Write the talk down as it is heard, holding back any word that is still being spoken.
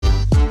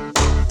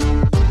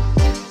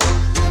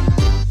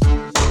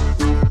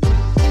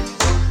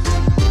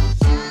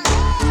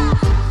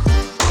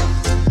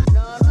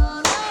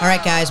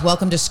right, guys,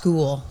 welcome to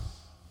school,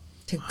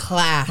 to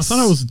class. I thought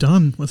I was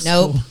done with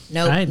school.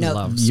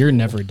 Nope. You're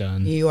never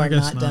done. You are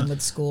not done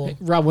with school. Hey,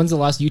 Rob, when's the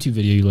last YouTube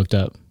video you looked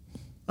up?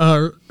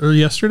 Or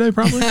yesterday,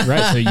 probably.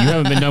 Right, so you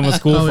haven't been done with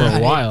school for a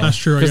while. That's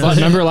true. Because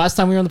remember last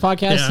time we were on the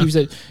podcast, Yeah. you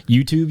said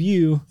YouTube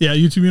U. Yeah,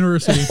 YouTube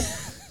University.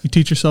 You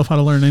teach yourself how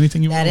to learn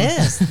anything you want.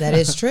 That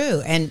is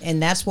true.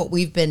 And that's what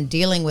we've been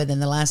dealing with in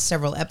the last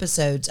several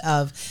episodes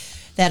of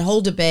that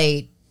whole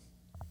debate.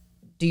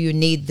 Do you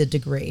need the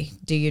degree?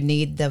 Do you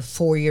need the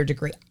 4-year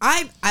degree?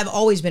 I've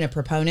always been a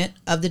proponent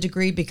of the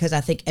degree because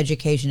I think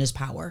education is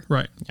power.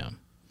 Right. Yeah.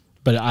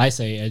 But I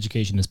say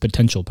education is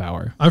potential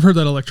power. I've heard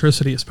that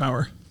electricity is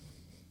power.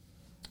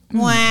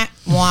 Wah,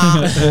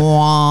 wah,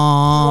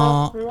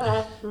 wah.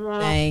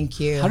 Thank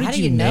you. How did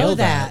do you know nail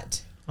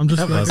that? I'm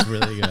just That was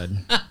really good.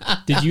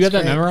 Did you have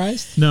that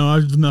memorized? No, I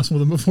was messing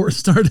with him before it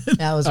started.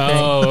 That was great.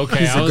 Oh, okay.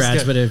 He's a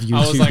graduate of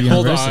YouTube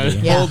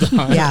University. Hold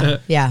on.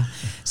 Yeah.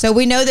 So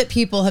we know that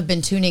people have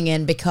been tuning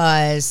in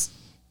because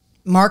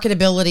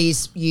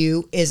MarketAbilities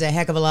U is a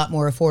heck of a lot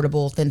more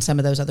affordable than some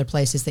of those other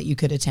places that you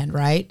could attend,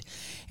 right?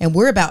 And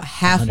we're about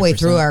halfway 100%.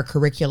 through our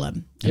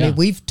curriculum. I mean,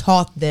 we've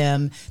taught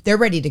them. They're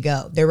ready to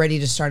go. They're ready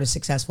to start a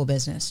successful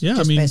business. Yeah,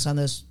 just based on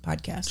those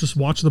podcasts. Just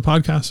watch the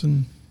podcast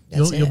and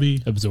you'll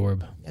be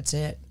absorb. That's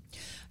it.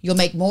 You'll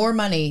make more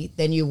money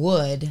than you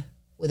would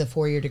with a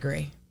 4-year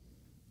degree.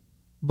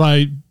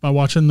 by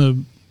watching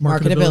the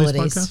MarketAbilities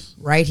podcast.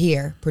 Right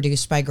here,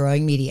 produced by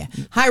Growing Media.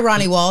 Hi,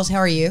 Ronnie Walls. How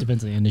are you?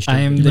 Depends on the industry. I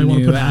am You the might wanna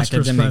new put an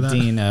asterisk by academic that.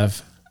 dean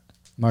of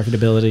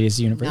MarketAbilities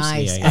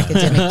University. Nice I guess.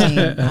 academic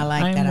team. I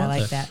like that. I love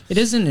like it. that. It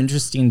is an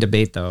interesting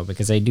debate, though,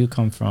 because I do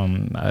come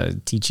from a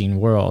teaching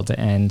world,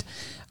 and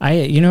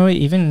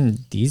even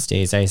these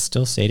days, I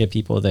still say to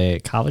people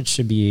that college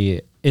should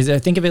be. I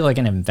think of it like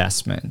an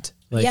investment.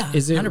 Like, Yeah,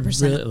 is it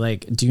 100%. really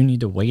like? Do you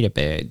need to wait a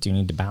bit? Do you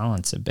need to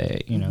balance a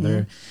bit? Mm-hmm.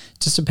 They're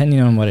just depending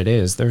on what it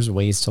is. There's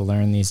ways to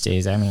learn these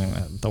days. I mean,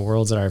 the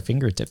world's at our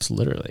fingertips,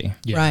 literally.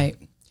 Yeah. Right.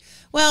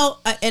 Well,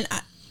 I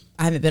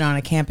haven't been on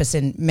a campus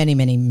in many,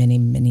 many, many,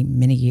 many,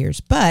 many years,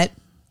 but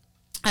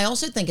I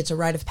also think it's a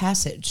rite of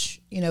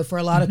passage, for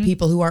a lot of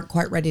people who aren't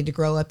quite ready to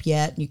grow up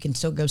yet. You can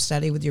still go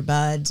study with your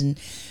buds and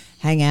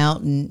hang out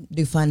and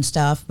do fun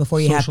stuff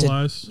before you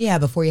Socialize.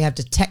 before you have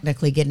to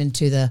technically get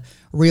into the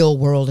real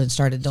world and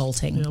start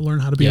adulting. Yeah, learn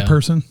how to be Yeah. a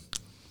person.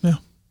 Yeah.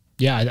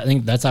 Yeah, I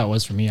think that's how it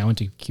was for me. I went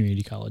to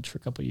community college for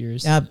a couple of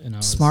years. And I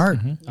was, Smart.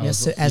 I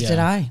Yes, was- as yeah. did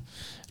I.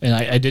 And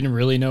I didn't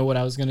really know what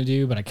I was going to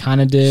do, but I kind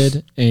of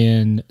did.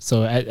 And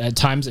so at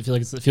times it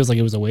feels like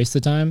it was a waste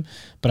of time,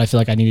 but I feel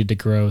like I needed to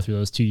grow through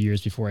those 2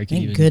 years before I could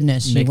Thank even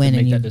goodness you make went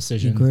and that you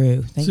decision.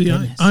 grew. Thank See,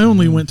 goodness. I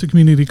only went to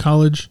community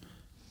college,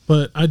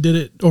 but I did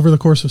it over the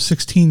course of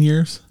 16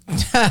 years.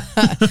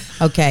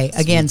 Okay.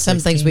 Again, some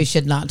things we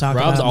should not talk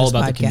Rob's about on all this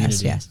about the podcast.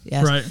 community. Yes.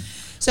 Yes. Right.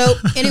 So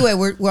anyway,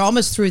 we're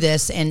almost through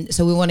this, and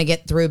so we want to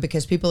get through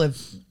because people have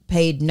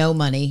paid no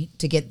money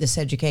to get this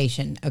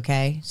education.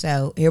 Okay,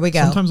 so here we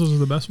go. Sometimes those are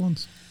the best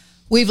ones.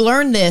 We've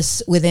learned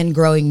this within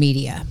Growing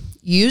Media.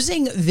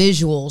 Using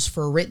visuals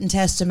for written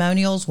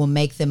testimonials will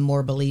make them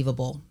more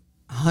believable.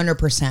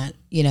 100%,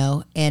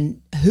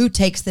 and who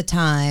takes the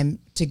time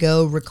to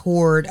go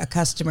record a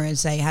customer and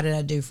say, how did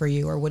I do for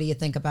you? Or what do you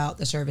think about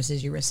the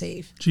services you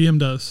receive? GM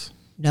does.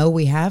 No,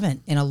 we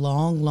haven't in a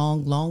long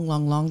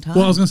time.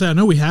 Well, I was gonna say I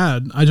know we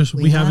had.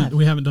 We have.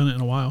 haven't done it in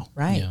a while.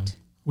 Right. Yeah.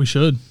 We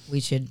should. We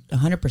should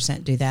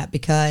 100% do that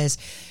because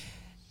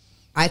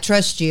I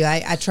trust you.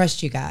 I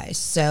trust you guys.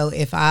 So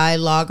if I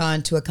log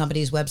on to a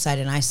company's website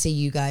and I see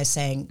you guys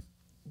saying,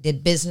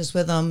 did business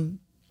with them,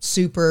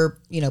 super,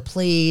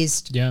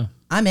 pleased, Yeah.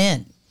 I'm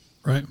in.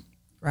 Right.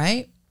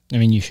 Right? I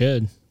mean, you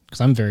should, because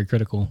I'm very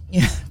critical.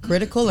 Yeah.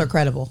 Critical or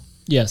credible?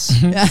 Yes.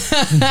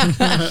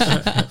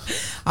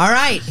 All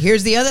right.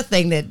 Here's the other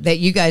thing that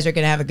you guys are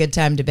going to have a good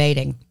time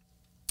debating.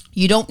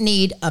 You don't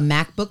need a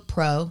MacBook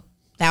Pro,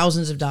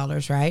 thousands of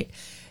dollars, right?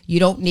 You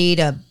don't need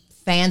a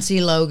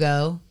fancy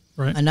logo,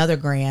 Right. another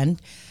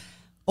grand,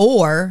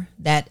 or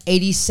that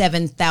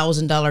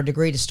 $87,000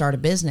 degree to start a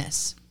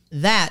business.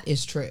 That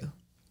is true.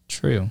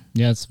 True.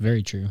 Yeah, it's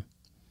very true.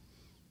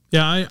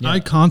 Yeah, I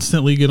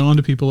constantly get on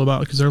to people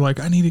about it because they're like,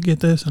 I need to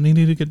get this, I need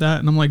to get that.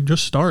 And I'm like,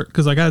 just start.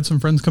 Because I had some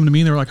friends come to me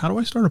and they were like, how do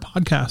I start a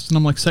podcast? And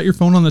I'm like, set your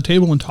phone on the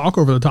table and talk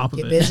over the top of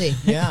Get it. busy.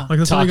 Yeah. Like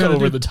that's all Talk you gotta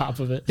over do. the top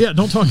of it. Yeah,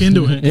 don't talk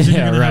into it. 'Cause then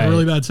Yeah, you're gonna have right.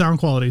 really bad sound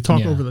quality.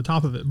 Talk Yeah. over the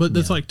top of it. But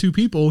it's like two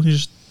people.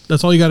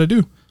 That's all you got to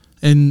do,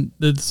 and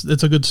it's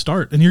a good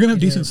start. And you're gonna have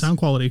decent sound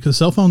quality because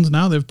cell phones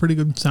now they have pretty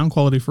good sound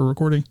quality for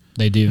recording.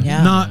 They do.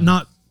 Yeah.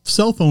 Not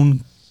cell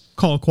phone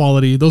call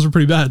quality; those are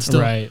pretty bad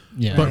still. Right.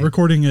 Yeah. But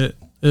recording it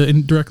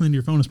directly into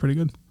your phone is pretty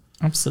good.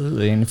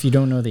 Absolutely. And if you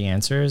don't know the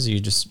answers,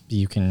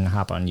 you can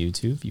hop on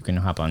YouTube, you can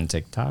hop on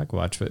TikTok,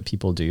 watch what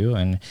people do.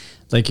 And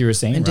like you were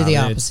saying, And do the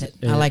Rob, opposite.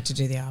 I like to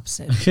do the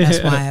opposite. That's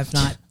why I've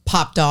not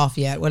popped off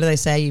yet. What do they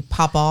say? You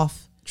pop off?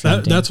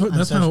 That's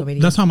social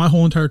media. how my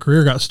whole entire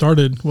career got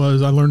started.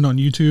 Was I learned on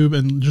YouTube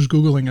and just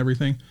Googling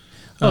everything.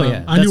 Oh,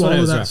 yeah. I That's knew what all I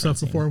of was that stuff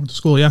referencing. before I went to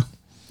school. Yeah,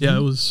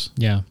 it was.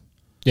 Yeah.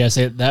 Yeah,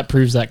 say that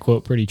proves that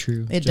quote pretty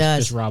true. It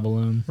does. Just Rob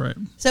alone. Right.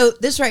 So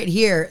this right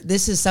here,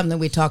 this is something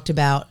we talked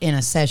about in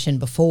a session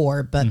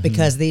before, but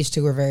because these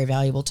two are very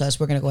valuable to us,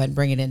 we're going to go ahead and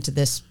bring it into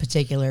this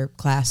particular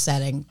class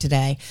setting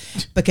today,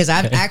 because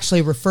I've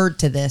actually referred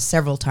to this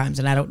several times,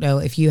 and I don't know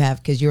if you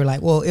have, because you were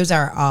like, well, it was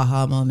our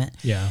aha moment.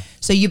 Yeah.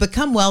 So you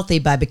become wealthy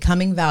by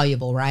becoming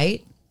valuable,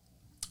 right?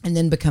 And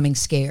then becoming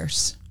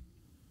scarce.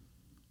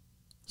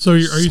 So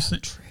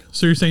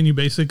you're saying you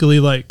basically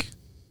like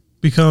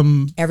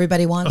become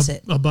Everybody wants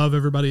it. above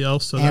everybody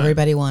else. So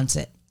Everybody wants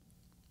it.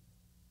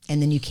 And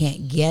then you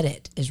can't get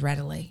it as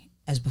readily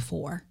as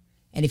before.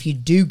 And if you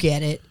do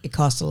get it, it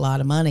costs a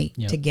lot of money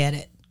to get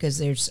it because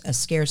there's a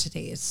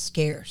scarcity. It's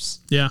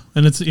scarce. Yeah.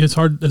 And it's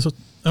hard.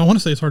 I want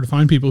to say it's hard to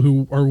find people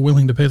who are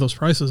willing to pay those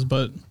prices,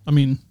 but I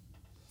mean,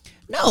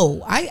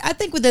 no, I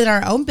think within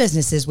our own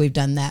businesses, we've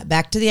done that.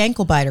 Back to the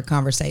ankle biter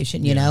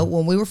conversation, you know,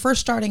 when we were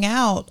first starting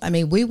out, I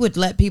mean, we would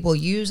let people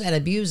use and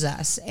abuse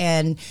us.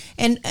 And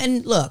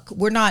look,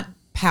 we're not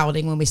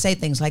pouting when we say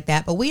things like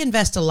that, but we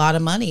invest a lot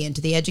of money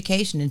into the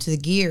education, into the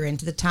gear,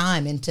 into the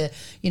time, into,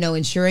 you know,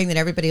 ensuring that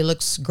everybody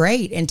looks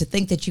great, and to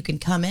think that you can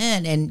come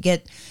in and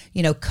get,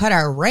 you know, cut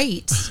our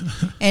rates.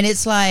 And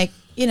it's like,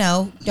 you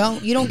know,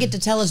 you don't get to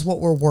tell us what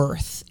we're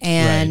worth.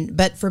 And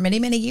but for many,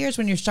 many years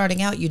when you're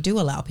starting out, you do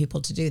allow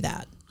people to do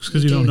that.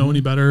 Because you don't know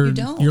any better. You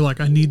don't. You're like,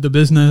 I need the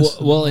business.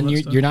 Well, and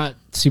you're not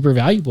super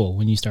valuable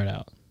when you start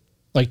out.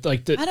 I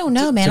don't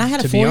know, man. I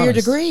had a 4-year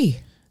degree.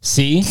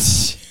 See?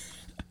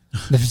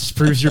 That just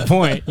proves your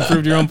point. You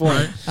proved your own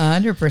point.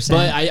 100%.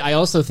 But I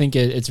also think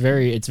it's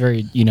very,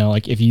 you know,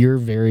 like if you're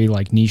very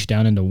like niche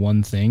down into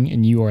one thing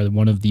and you are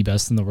one of the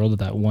best in the world at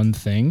that one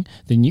thing,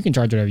 then you can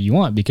charge whatever you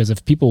want, because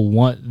if people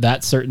want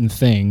that certain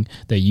thing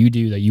that you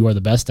do, that you are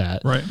the best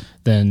at,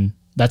 then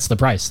that's the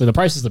price. So the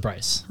price is the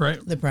price. Right.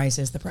 The price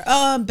is the price.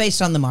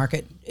 Based on the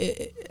market.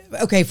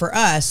 Okay, for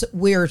us,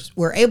 we're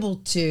able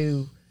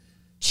to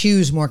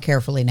choose more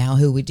carefully now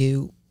who we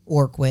do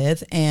work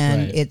with,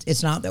 and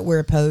it's not that we're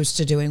opposed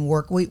to doing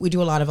work. We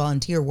do a lot of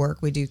volunteer work.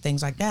 We do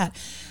things like that,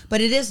 but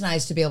it is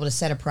nice to be able to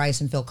set a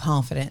price and feel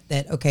confident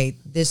that, okay,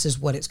 this is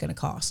what it's going to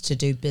cost to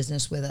do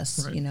business with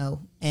us, you know,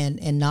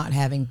 and not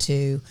having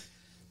to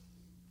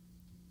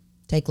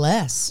take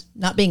less.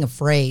 Not being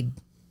afraid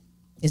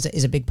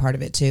is a big part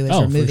of it too,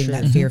 is removing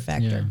that fear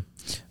factor.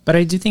 But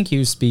I do think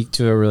you speak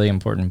to a really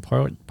important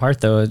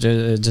part though,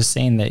 just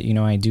saying that, you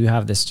know, I do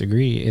have this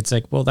degree. It's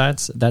like, well,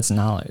 that's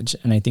knowledge.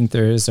 And I think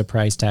there is a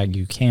price tag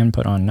you can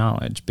put on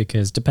knowledge,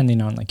 because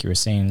depending on, like you were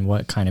saying,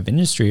 what kind of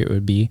industry it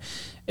would be,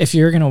 if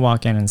you're going to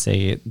walk in and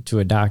say to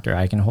a doctor,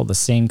 I can hold the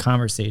same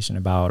conversation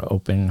about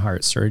open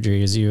heart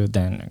surgery as you,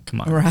 then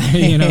come on. Right.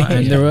 You know,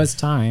 and there was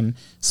time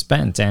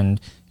spent, and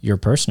your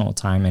personal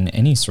time in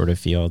any sort of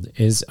field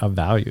is of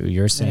value.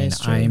 You're saying,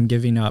 I am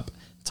giving up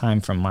time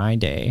from my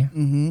day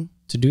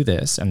to do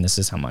this, and this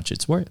is how much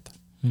it's worth.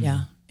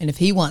 Yeah. And if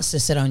he wants to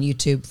sit on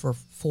YouTube for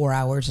 4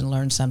 hours and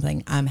learn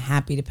something, I'm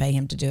happy to pay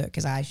him to do it,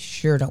 because I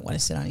sure don't want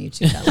to sit on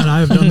YouTube that long. And I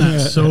have done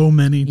that so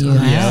many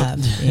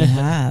times. You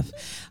have.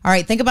 All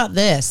right, think about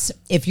this.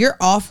 If your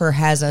offer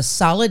has a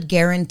solid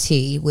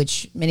guarantee,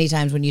 which many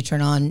times when you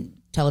turn on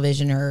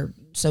television or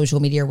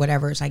social media or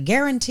whatever, it's like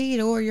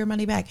guaranteed or your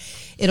money back,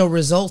 it'll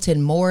result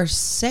in more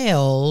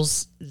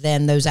sales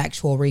than those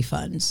actual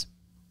refunds.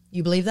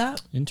 You believe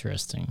that?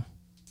 Interesting.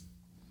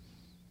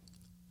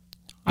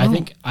 I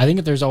think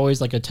if there's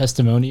always like a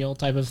testimonial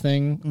type of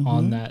thing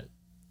on that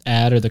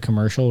ad or the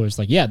commercial, where it's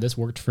like, yeah, this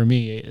worked for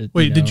me.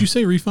 Wait, did you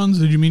say refunds?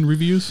 Did you mean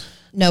reviews?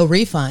 No,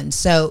 refunds.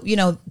 So, you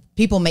know,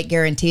 people make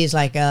guarantees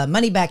like a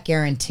money back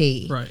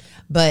guarantee. Right.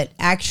 But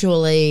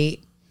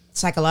actually,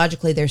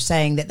 psychologically, they're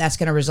saying that that's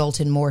going to result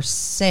in more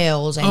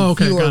sales and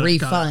fewer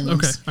refunds.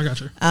 Okay, I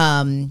got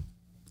you.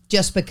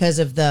 Just because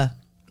of the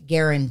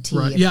guarantee.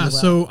 Right. Yeah.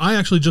 So I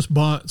actually just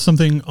bought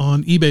something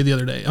on eBay the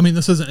other day. I mean,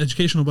 this isn't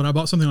educational, but I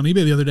bought something on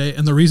eBay the other day,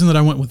 and the reason that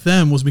I went with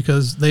them was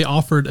because they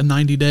offered a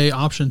 90-day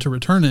option to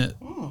return it.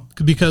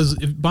 Because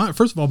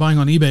first of all, buying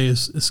on eBay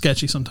is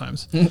sketchy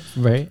sometimes.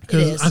 Right.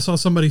 Because I saw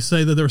somebody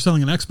say that they were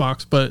selling an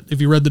Xbox, but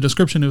if you read the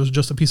description, it was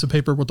just a piece of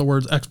paper with the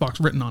words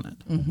Xbox written on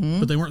it.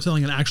 But they weren't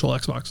selling an actual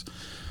Xbox.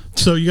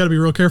 So you got to be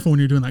real careful when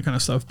you're doing that kind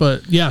of stuff.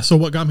 But yeah, so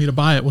what got me to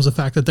buy it was the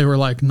fact that they were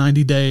like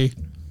 90-day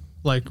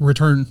like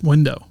return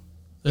window.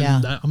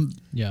 And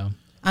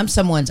I'm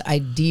someone's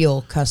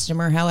ideal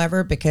customer,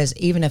 however, because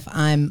even if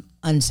I'm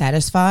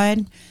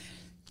unsatisfied,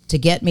 to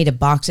get me to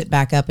box it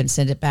back up and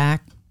send it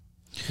back.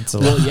 So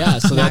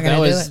that was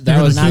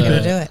not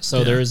going to do it.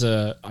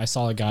 So I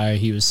saw a guy,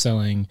 he was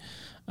selling,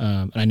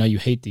 and I know you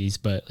hate these,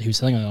 but he was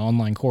selling an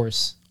online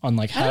course on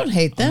like how, I don't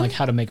hate them. On like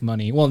how to make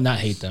money. Well, not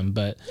hate them,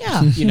 but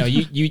yeah, you know,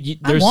 you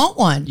I want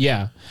one.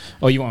 Yeah.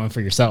 Oh, you want one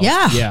for yourself?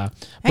 Yeah. Yeah.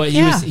 Heck But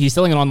he's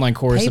selling an online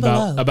course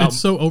about it's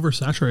so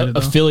oversaturated.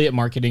 Affiliate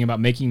marketing, about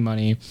making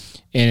money,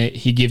 and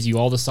he gives you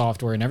all the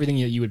software and everything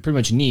that you would pretty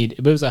much need.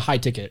 But it was a high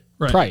ticket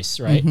price,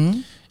 right?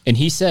 And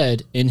he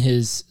said in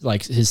his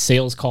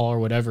sales call or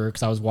whatever,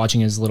 because I was watching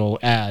his little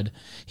ad,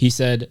 he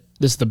said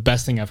this is the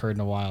best thing I've heard in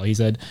a while. He's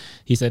like,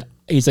 you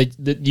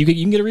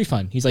can get a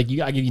refund. He's like,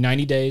 I give you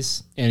 90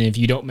 days. And if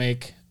you don't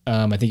make,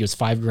 I think it was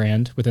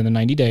 $5,000 within the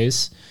 90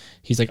 days,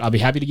 he's like, I'll be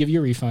happy to give you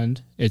a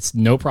refund. It's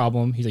no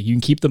problem. He's like, you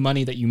can keep the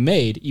money that you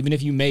made. Even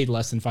if you made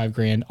less than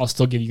 $5,000, I'll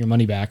still give you your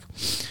money back.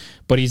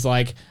 But he's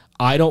like,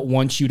 I don't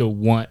want you to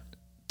want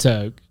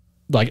to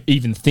like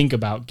even think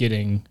about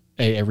getting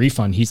a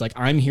refund. He's like,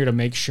 I'm here to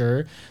make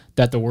sure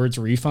that the words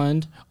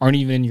refund aren't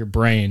even in your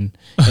brain.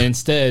 And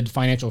instead,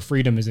 financial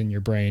freedom is in your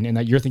brain and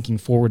that you're thinking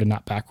forward and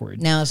not backward.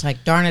 Now it's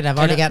like, darn it, I've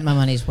already got my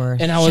money's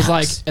worth. And I was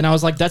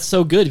like, that's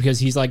so good because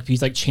he's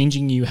like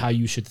changing you how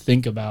you should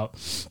think about,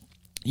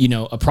 you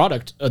know, a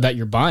product that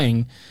you're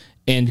buying.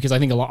 And because I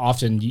think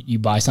often you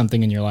buy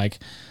something and you're like,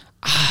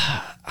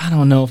 I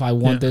don't know if I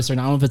want this or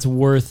not. I don't know if it's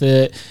worth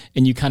it.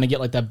 And you kind of get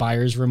like that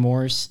buyer's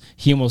remorse.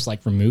 He almost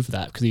like removed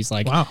that because he's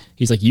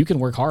like, you can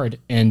work hard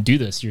and do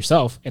this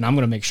yourself. And I'm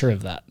going to make sure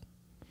of that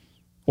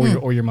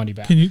or your money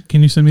back.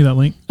 Can you send me that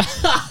link?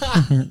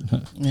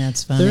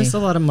 That's funny. There's a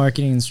lot of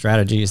marketing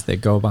strategies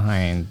that go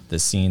behind the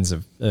scenes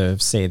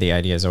of say the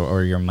ideas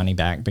or your money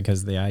back,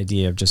 because the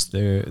idea of just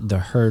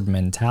the herd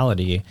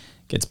mentality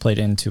gets played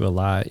into a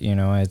lot. You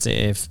know, it's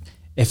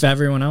if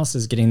everyone else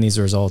is getting these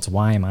results,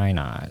 why am I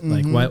not?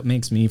 Like, what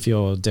makes me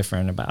feel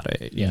different about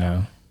it? You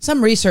know,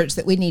 some research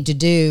that we need to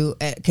do,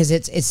 because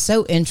it's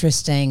so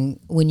interesting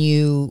when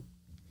you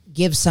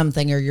give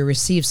something or you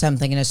receive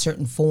something in a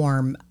certain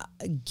form.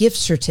 Gift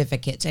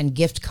certificates and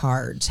gift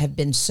cards have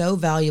been so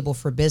valuable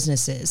for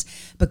businesses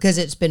because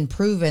it's been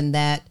proven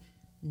that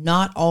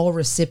not all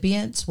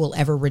recipients will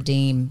ever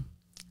redeem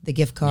the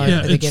gift card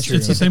or the gift certificate.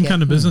 It's the same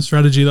kind of business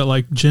strategy that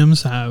like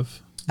gyms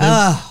have.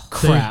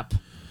 Crap.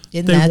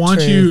 They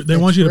want you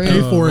to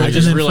pay for it. I just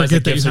and then realized the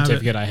forget gift that you have it.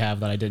 certificate I have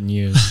that I didn't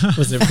use.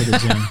 was it for the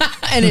gym?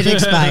 And it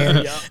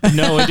expired.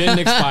 No, it didn't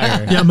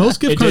expire. Yeah, most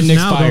gift cards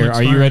now don't expire.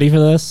 Are you ready for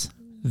this?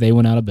 They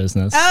went out of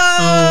business.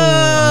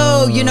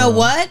 Oh, you know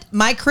what?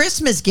 My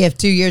Christmas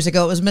gift 2 years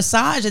ago, it was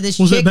massage, and this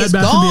chick is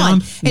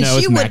gone. And No,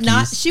 she it's would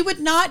Mackey's. she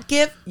would not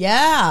give,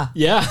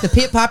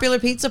 the popular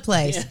pizza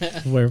place.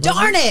 Where was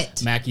Darn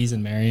it. Mackey's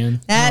and Marion.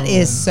 That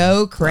is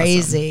so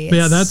crazy. But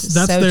yeah, It's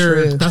that's so their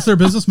true. that's their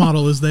business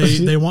model is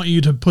they want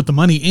you to put the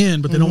money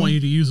in, but they don't want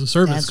you to use the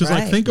service. That's Because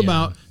like right. think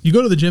about, you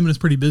go to the gym and it's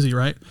pretty busy,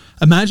 right?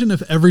 Imagine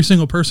if every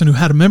single person who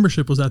had a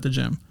membership was at the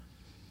gym.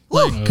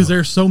 Because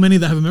there's so many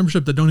that have a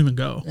membership that don't even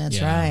go. That's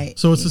right.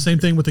 So it's the same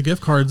thing with the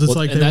gift cards. It's Well,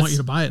 like and they want you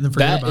to buy it and then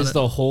forget about it. That is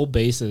the whole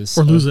basis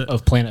Or lose it.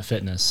 of Planet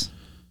Fitness.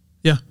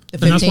 Yeah.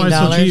 The And that's why it's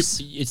so $15.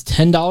 cheap. It's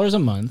 $10 a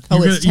month. Oh,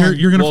 You're it's gonna, 10.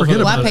 you're gonna Well, forget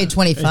Well, about I paid it.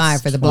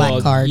 $25 for the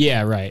black card.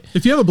 Yeah, right.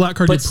 If you have a black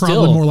card, But you're probably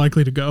still- more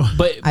likely to go.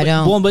 But I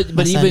don't. Well, My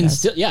but son even does.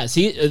 still, yeah.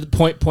 See,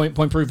 point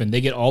proven.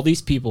 They get all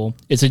these people.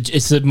 It's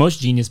the most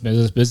genius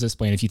business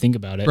plan if you think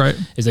about it. Right.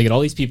 Is they get all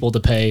these people to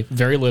pay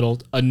very little,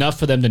 enough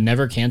for them to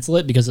never cancel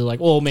it because they're like,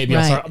 well, maybe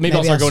Right.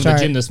 I'll start going to the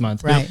gym this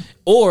month. Right.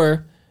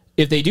 Or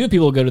if they do,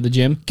 people go to the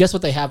gym. Guess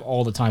what they have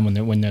all the time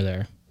when they're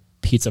there?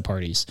 Pizza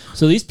parties.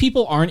 So these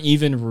people aren't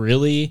even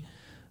really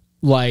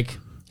like.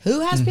 Who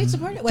has pizza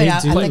party? Wait, I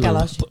think I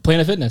lost you.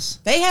 Planet Fitness.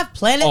 They have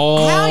Planet.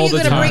 All How are you the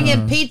going to bring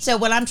time. in pizza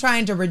when I'm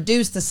trying to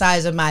reduce the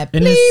size of my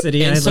in bleep? this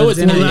city? And I so lived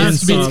it's in going it,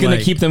 so, to like,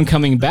 keep them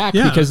coming back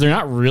Yeah. because they're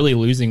not really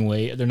losing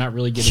weight. They're not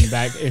really getting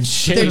back in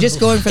shape. They're just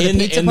going for the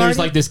pizza And there's party?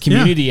 like this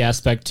community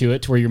aspect to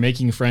it to where you're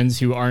making friends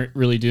who aren't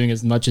really doing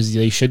as much as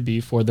they should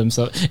be for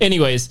themselves.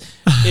 Anyways,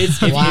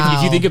 if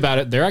you think about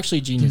it, they're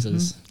actually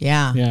geniuses.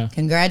 Yeah. Yeah.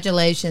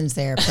 Congratulations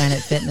there, Planet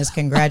Fitness.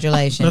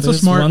 Congratulations. That's a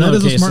There's smart. one That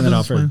is a location smart that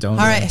business offered plan.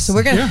 donuts. All right, so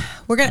we're gonna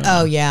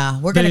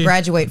They-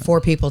 graduate 4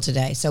 people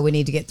today, so we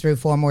need to get through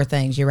 4 more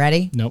things. You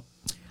ready? Nope.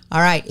 All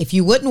right. If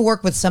you wouldn't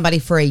work with somebody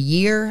for a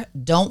year,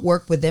 don't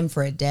work with them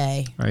for a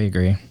day. I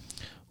agree.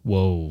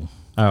 Whoa.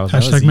 Oh,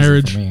 that Hashtag was easy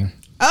marriage. for me.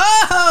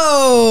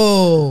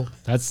 Oh,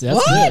 That's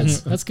What? good.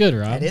 That's good,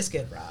 Rob. that is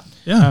good, Rob.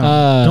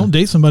 Yeah. Don't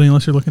date somebody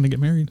unless you're looking to get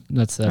married.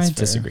 That's I fair.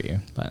 disagree,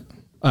 but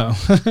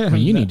I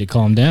mean, you need to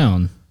calm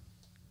down.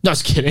 No,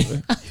 just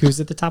kidding. who's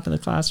at the top of the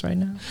class right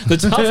now? The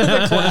top of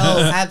the class. Oh,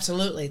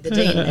 absolutely. The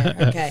dean there.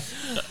 Okay.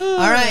 All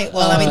right.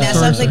 Well, I mean, that's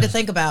something to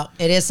think about.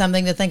 It is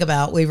something to think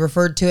about. We've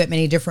referred to it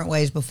many different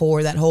ways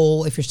before. That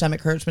whole, if your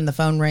stomach hurts when the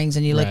phone rings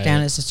and you look Right.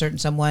 down, it's a certain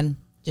someone,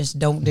 just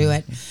don't do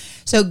it.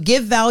 So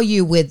give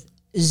value with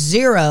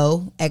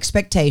 0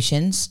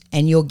 expectations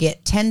and you'll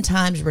get 10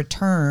 times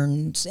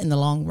returns in the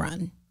long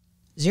run.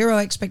 0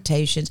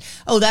 expectations.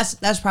 Oh,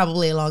 that's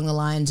probably along the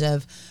lines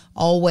of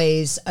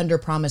always under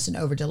promise and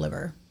over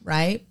deliver,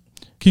 right?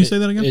 Can you say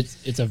that again?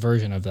 It's a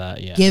version of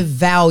that, yeah. Give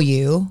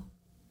value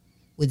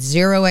with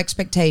 0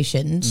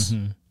 expectations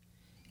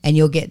and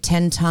you'll get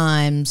 10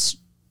 times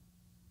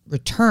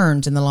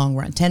returns in the long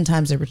run. 10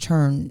 times the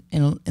return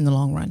in the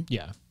long run.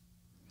 Yeah.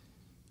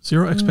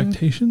 0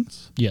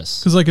 expectations? Yes.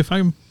 Because like if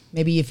I'm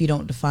Maybe if you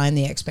don't define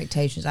the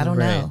expectations, I don't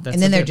Right, know. that's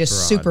And then a they're bit just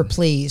broad. super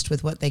pleased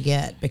with what they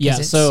get because Yeah.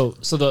 it's So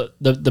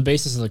the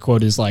basis of the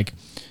quote is like,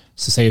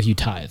 so say if you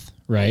tithe,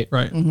 right?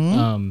 right.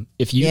 Mm-hmm.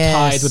 If you Yes.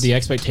 tithe with the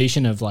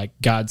expectation of like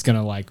God's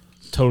gonna like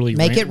totally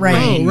Make it rain.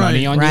 rain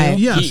money on Right.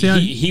 you, Yeah,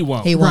 he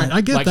won't. He won't. Right,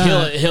 I get Like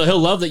that. he'll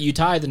love that you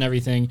tithe and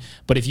everything,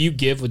 but if you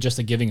give with just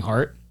a giving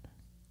heart,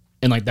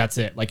 and like that's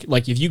it. Like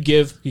if you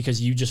give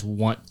because you just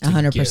want to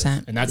 100%.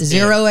 give, and that's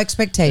Zero it.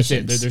 expectations.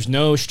 That's it. There's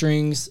no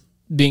strings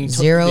being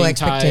Zero being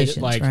expectations,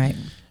 tied, like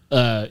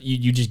right.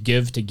 You just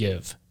give to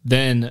give.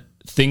 Then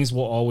things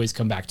will always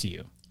come back to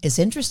you. It's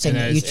interesting And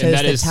that that you is- and chose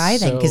that the is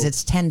tithing because so-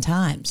 it's 10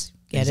 times.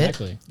 Get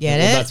Exactly. it? Get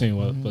Well, it? That's maybe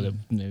what it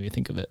made me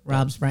think of it.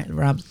 Rob's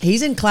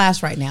he's in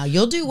class right now.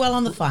 You'll do well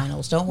on the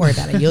finals. Don't worry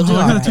about it. You'll do I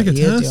all gotta right. take a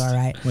You'll do test? all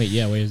right. Wait,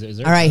 yeah. Wait, is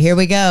there? All right, here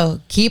we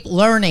go. Keep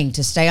learning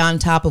to stay on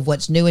top of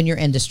what's new in your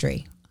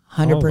industry.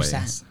 100%. Always.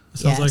 Sounds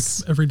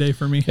Yes. like every day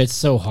for me. It's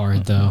so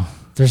hard though.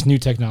 There's new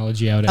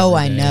technology out. Oh,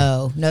 every I day.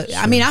 know. No,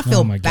 I mean, I feel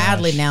Oh my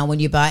badly gosh. now when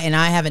you buy, and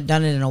I haven't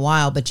done it in a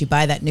while, but you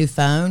buy that new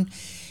phone,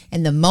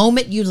 and the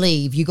moment you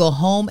leave, you go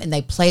home and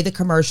they play the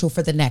commercial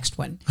for the next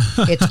one.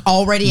 It's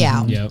already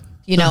out. Yep.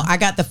 You know, I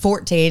got the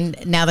 14.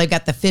 Now they've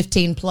got the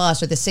 15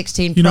 Plus or the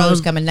 16 You know, Pros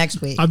I've- coming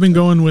next week. I've been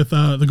going with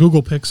the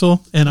Google Pixel,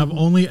 and I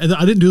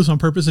didn't do this on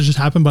purpose. It just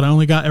happened, but I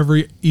only got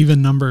every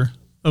even number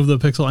of the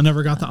Pixel. I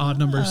never got the odd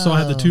numbers. So I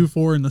had the 2,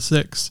 4, and the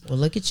 6. Well,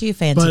 look at you,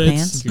 fancy But it's-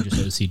 pants. You're just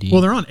OCD.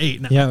 Well, they're on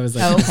 8 now. Yeah, it was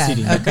like Oh, okay.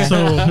 seating. Okay.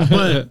 So,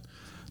 but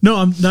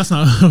no, that's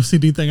not an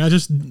OCD thing. I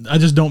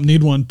just don't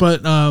need one.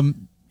 But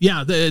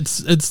yeah, it's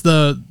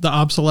the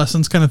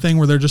obsolescence kind of thing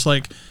where they're just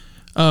like,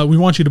 we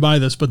want you to buy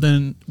this, but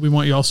then we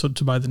want you also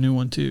to buy the new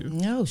one too.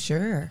 No,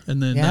 sure.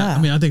 And then, Yeah.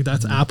 I think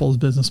that's Apple's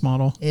business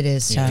model. It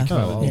is Yeah, they tough. come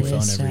out with a It new phone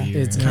is every tough.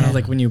 year. It's kind of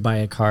like when you buy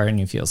a car and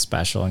you feel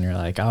special and you're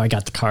like, oh, I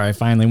got the car I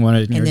finally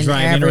wanted. And, And you're then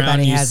driving around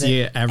everybody and you has see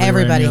it. it everywhere.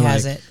 Everybody and you're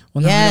has like, it.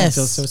 Well, now I Yes.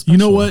 don't feel so special.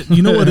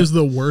 You know what is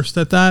the worst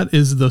at that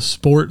is the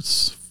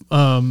sports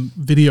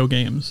video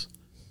games.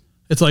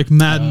 It's like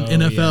Madden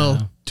Oh, NFL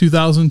yeah.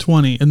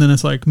 2020, and then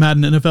it's like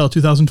Madden NFL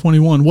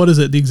 2021. What is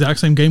it? The exact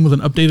same game with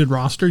an updated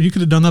roster? You could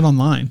have done that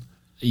online.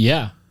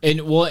 Yeah,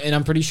 and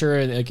I'm pretty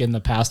sure like in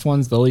the past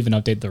ones they'll even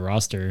update the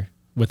roster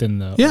within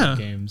the Yeah.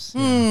 games.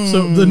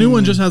 So the new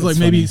one just has like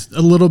maybe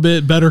a little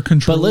bit better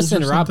control. But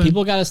listen, Rob,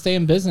 people got to stay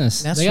in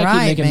business. That's they got to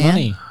right, keep making man.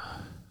 money.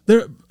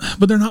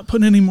 they're not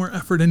putting any more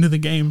effort into the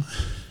game.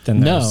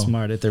 Then they're No.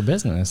 smart at their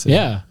business.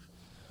 Yeah,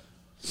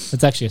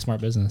 it's actually a smart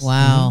business.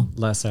 Wow.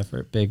 Less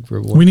effort, big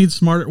reward. We need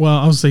smarter. Well,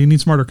 I would say you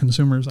need smarter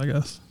consumers, I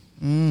guess.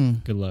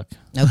 Good luck.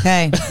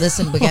 Okay.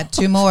 Listen, we got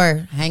 2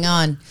 more. Hang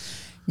on.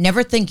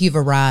 Never think you've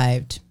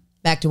arrived.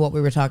 Back to what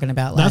we were talking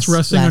about That's last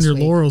resting on your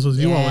week. laurels, as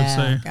you always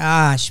say.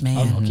 Gosh,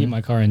 man. I'll keep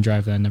my car and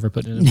drive that. Never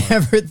put it in. park.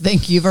 Never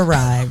think you've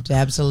arrived.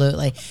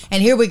 Absolutely.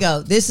 And here we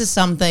go. This is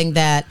something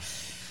that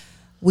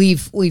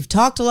we've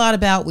talked a lot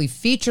about. We've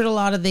featured a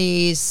lot of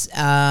these.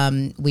 I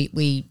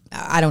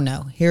don't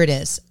know. Here it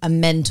is. A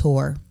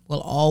mentor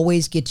will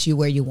always get you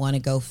where you want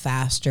to go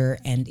faster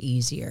and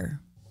easier.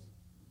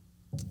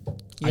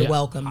 You're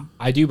welcome.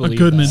 I do believe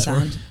good that. mentor.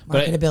 Signed,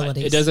 But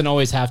MarketAbilities. it doesn't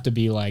always have to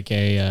be like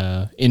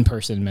a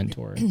in-person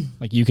mentor.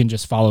 Like you can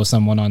just follow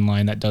someone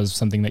online that does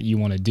something that you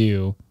want to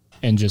do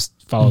and just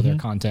follow their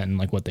content and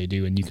like what they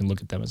do, and you can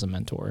look at them as a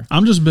mentor.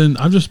 I've just been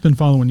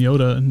following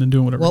Yoda and then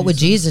doing whatever. What he would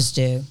says. Jesus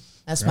do?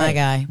 That's my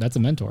guy. That's a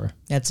mentor.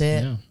 That's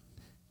it. Yeah.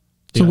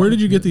 So where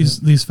did you get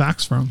these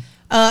facts from?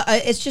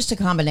 It's just a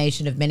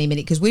combination of many,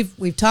 because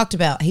we've talked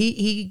about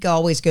he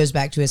always goes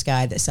back to his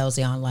guy that sells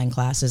the online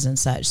classes and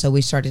such. So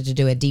we started to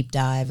do a deep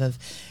dive of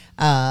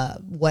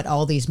what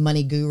all these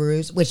money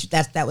gurus, which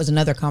that was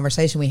another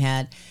conversation we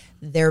had.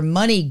 They're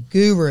money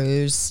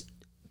gurus,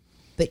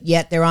 but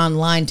yet they're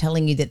online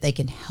telling you that they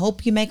can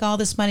help you make all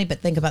this money, but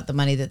think about the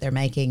money that they're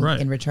making Right.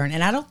 in return.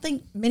 And I don't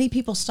think many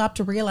people stop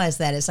to realize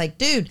that. It's like,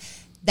 dude,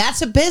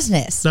 that's a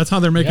business. That's how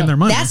they're making Yeah. their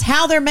money. That's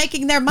how they're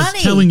making their money.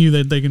 It's telling you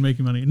that they can make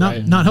you money, not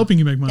Right. not helping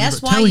you make money, That's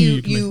but why telling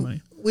you can make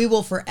money. we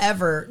will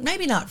forever,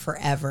 maybe not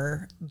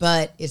forever,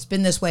 but it's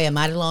been this way a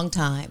mighty long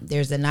time.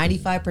 There's the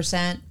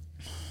 95%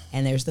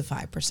 and there's the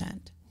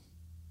 5%.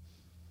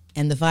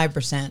 And the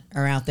 5%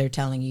 are out there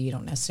telling you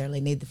don't necessarily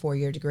need the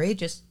 4-year degree,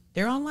 just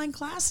their online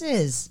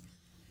classes.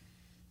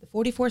 The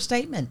 44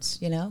 statements,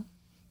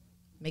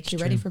 makes you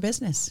ready for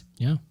business.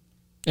 Yeah.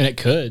 And it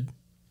could.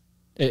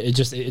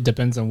 It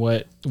depends on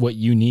what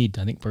you need,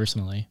 I think,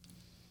 personally.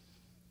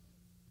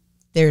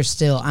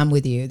 I'm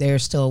with you.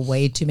 There's still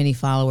way too many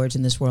followers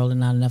in this world and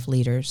not enough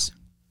leaders.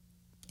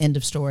 End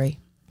of story.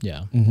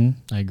 Yeah.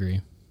 I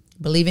agree.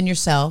 Believe in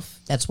yourself.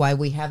 That's why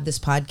we have this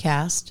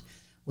podcast.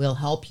 We'll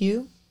help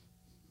you.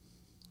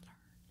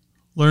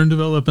 Learn,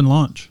 develop, and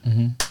launch.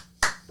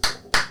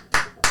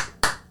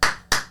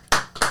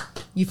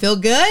 You feel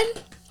good?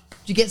 Did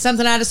you get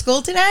something out of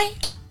school today?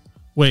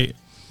 Wait,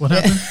 what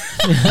happened?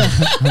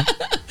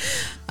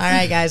 All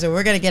right, guys. So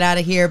we're going to get out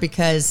of here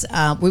because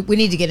we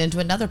need to get into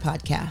another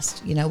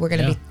podcast. We're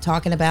going to be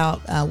talking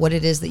about what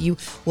it is that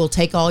we'll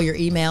take all your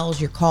emails,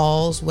 your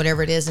calls,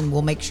 whatever it is, and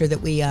we'll make sure that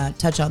we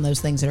touch on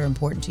those things that are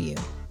important to you.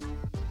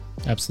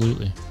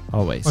 Absolutely.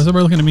 Always. Why is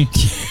everybody looking at me?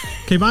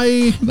 Okay,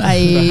 bye.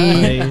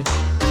 Bye. Bye.